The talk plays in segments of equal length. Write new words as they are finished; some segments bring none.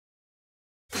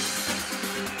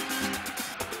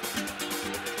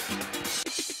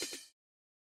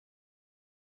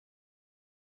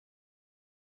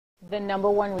The number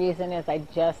one reason is I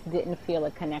just didn't feel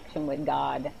a connection with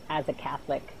God as a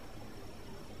Catholic.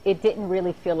 It didn't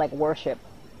really feel like worship.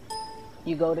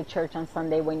 You go to church on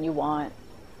Sunday when you want.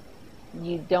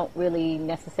 You don't really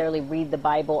necessarily read the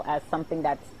Bible as something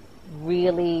that's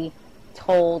really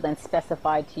told and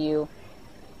specified to you.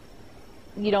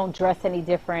 You don't dress any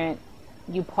different.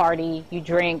 You party, you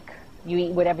drink, you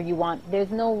eat whatever you want.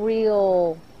 There's no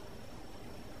real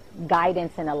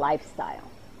guidance in a lifestyle.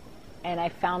 And I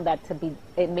found that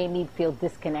it made me feel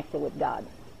disconnected with God.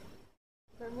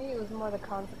 For me, it was more the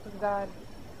concept of God.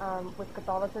 With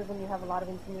Catholicism, you have a lot of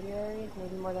intermediaries,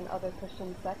 maybe more than other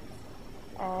Christian sects.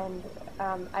 And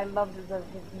I loved the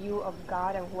view of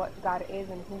God and what God is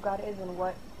and who God is and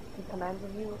what He commands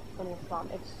of you in Islam.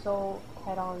 It's so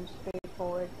head-on,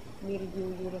 straightforward. Me to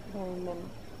you to Him, and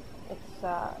it's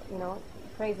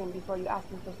praising before you ask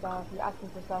Him for stuff. You ask Him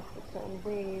for stuff in certain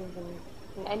ways and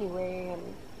in any way, and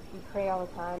you pray all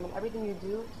the time, and everything you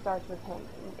do starts with Him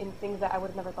in things that I would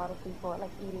have never thought of before, like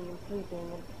eating and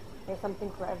sleeping, and there's something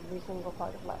for every single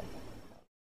part of life.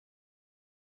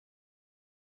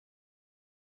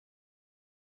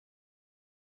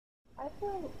 I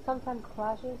feel it sometimes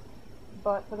clashes,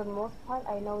 but for the most part,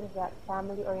 I notice that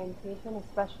family orientation,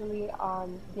 especially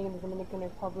being in the Dominican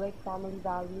Republic, family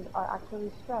values are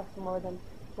actually stressed more than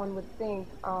one would think.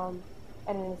 And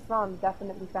in Islam,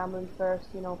 definitely family first.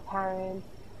 Parents,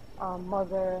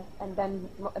 mother, and then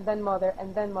mother,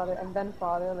 and then mother, and then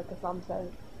father, like Islam says.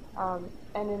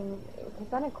 And in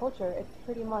Hispanic culture, it's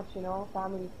pretty much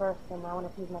family first, and I want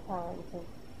to please my parents, and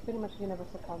it's pretty much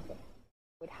universal concept.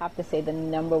 I would have to say the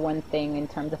number one thing in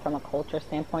terms of from a culture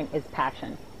standpoint is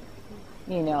passion.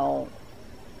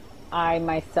 I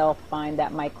myself find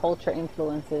that my culture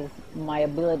influences my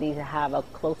ability to have a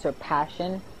closer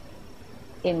passion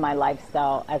in my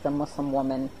lifestyle as a Muslim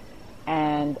woman.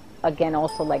 And again,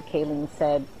 also like Kayleen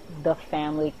said, the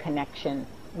family connection,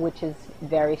 which is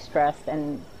very stressed,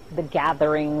 and the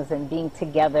gatherings and being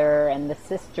together and the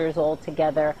sisters all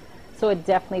together. So it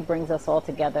definitely brings us all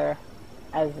together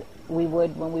as we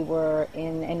would when we were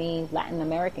in any Latin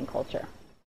American culture.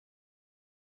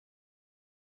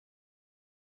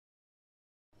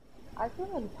 I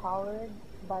feel empowered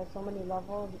by so many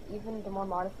levels. Even the more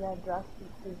modestly I dress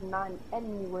does not in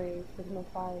any way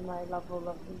signify my level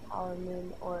of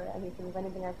empowerment or anything. If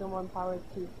anything, I feel more empowered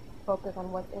to focus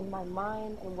on what's in my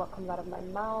mind and what comes out of my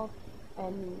mouth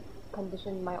and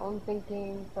condition my own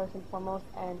thinking first and foremost.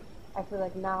 And I feel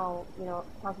like now,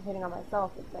 concentrating on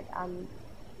myself, it's like I'm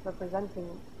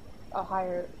representing a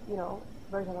higher,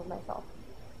 version of myself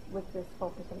with this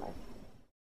focus in life.